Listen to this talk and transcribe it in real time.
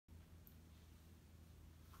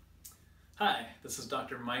Hi, this is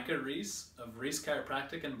Dr. Micah Ries of Ries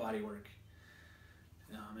Chiropractic and Bodywork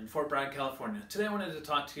in Fort Bragg, California. Today I wanted to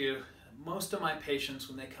talk to you. Most of my patients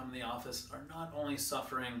when they come in the office are not only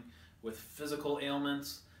suffering with physical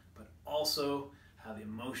ailments, but also have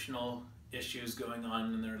emotional issues going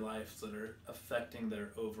on in their lives that are affecting their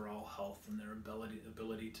overall health and their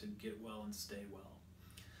ability to get well and stay well.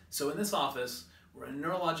 So in this office, we're a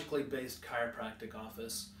neurologically based chiropractic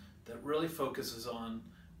office that really focuses on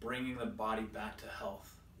bringing the body back to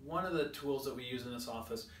health. One of the tools that we use in this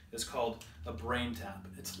office is called a brain tap.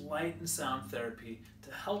 It's light and sound therapy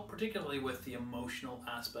to help particularly with the emotional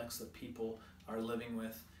aspects that people are living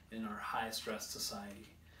with in our high stress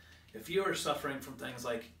society. If you are suffering from things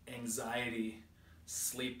like anxiety,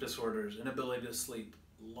 sleep disorders, inability to sleep,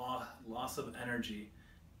 loss of energy,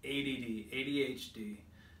 ADD, ADHD,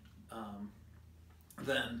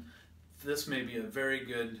 then this may be a very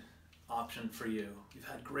good option for you. You've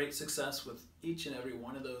had great success with each and every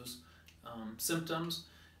one of those symptoms.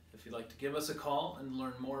 If you'd like to give us a call and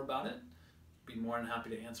learn more about it, be more than happy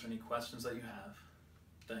to answer any questions that you have.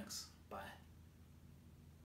 Thanks. Bye.